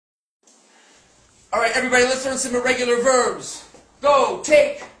All right, everybody, let's learn some irregular verbs. Go.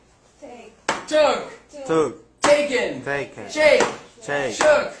 Take. Take. Took. Took. Taken. Taken. Shake. Shake.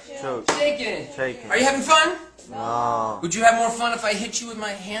 Shook. Shook. Shaken. Shaken. Are you having fun? No. Would you have more fun if I hit you with my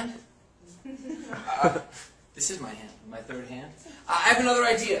hand? This is my hand, my third hand. I have another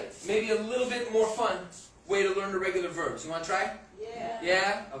idea. Maybe a little bit more fun way to learn irregular verbs. You want to try? Yeah.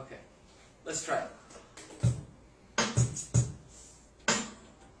 Yeah? Okay. Let's try it.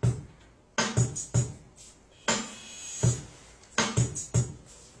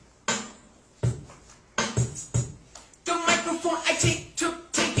 The microphone I take,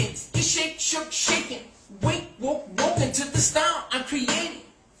 took, taken. You shake, shook, shaken. Wake, woke, woken to the style I'm creating.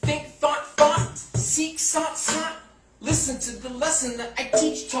 Think, thought, thought. Seek, sought, sought. Listen to the lesson that I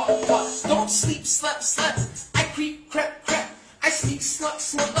teach, taught, taught. Don't sleep, slept, slept. I creep, crept, crept. I sneak, snuck,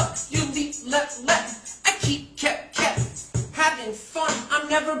 snuck up. You leap, leapt, leapt. I keep, kept, kept. Having fun. I'm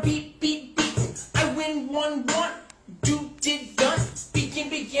never beat, beat, beaten. I win, won, won. Do, did, done. Begin,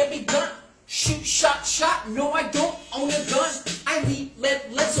 began, begun. Shoot, shot, shot. No, I don't own a gun. I lead,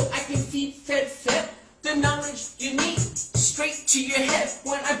 led, so I can feed, fed, fed. The knowledge you need straight to your head.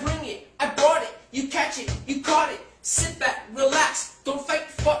 When I bring it, I brought it. You catch it, you caught it. Sit back, relax. Don't fight,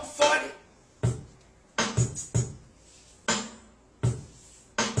 fought it.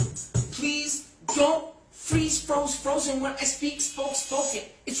 Please don't freeze, froze, frozen when I speak, spoke, spoken.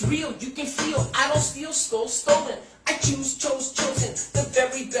 It's real, you can feel. I don't steal, stole, stolen. I choose, chose, chosen the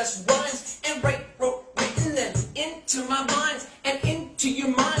very best rhymes and write, wrote, written them into my mind and into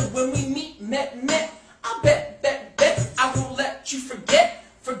your mind. When we meet, met, met, I'll bet, bet, bet I won't let you forget,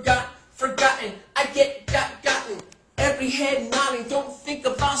 forgot, forgotten. I get, got, gotten. Every head nodding, don't think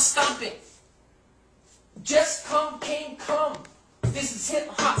about stopping. Just come, came, come. This is hip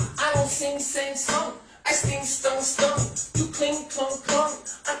hop. I don't sing, sang, sung. I sting, stung, stung. You cling, clung, clung.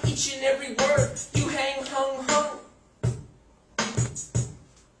 On each and every word. You hang, hung, hung.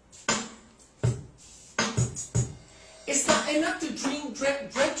 It's not enough to dream,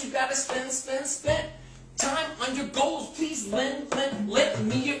 dreamt, dreamt. You gotta spend, spend, spend time on your goals. Please lend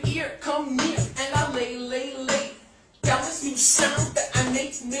me your ear. Come near and I'll lay down this new sound that I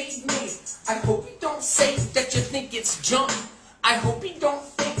made. I hope you don't say that you think it's junk. I hope you don't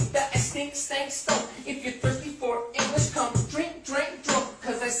think that I stink, stank, stunk. If you're thirsty for English, come drink, drink, drunk.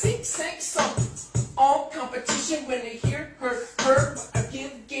 Cause I sing, sang, sung. All competition when they hear, heard. I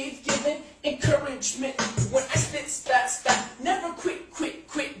gave, given encouragement. When I spit, spat, spat. Never quit.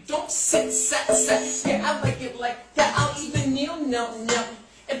 Don't sit, sat. Yeah, I like it like that. I'll even kneel,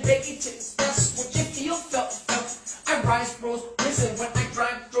 and beg you to express what you feel, felt. I rise, rose, risen when I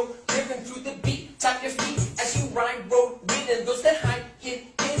drive, drove, driven through the beat. Tap your feet as you ride, road, ridden. Those that hide, hidden.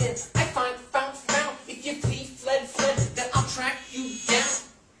 I find, found. If you flee, fled, then I'll track you down.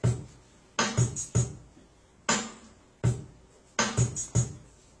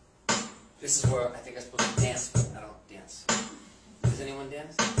 This is where I think I'm supposed to dance, but I don't dance. Does anyone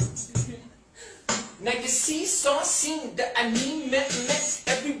dance? Now you see, saw, seen that I mean, meant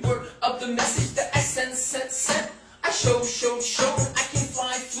every word of the message that I sent. I show. I can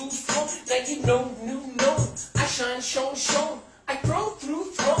fly, flew. Now you know. I shine, shown. I thrown.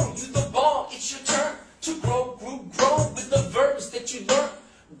 You the ball, it's your turn to grow with the verbs that you learn.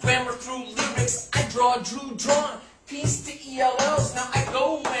 Grammar through lyrics, I drew, drawn. Peace to ELLs, now I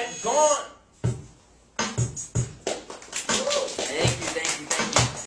go, went, gone.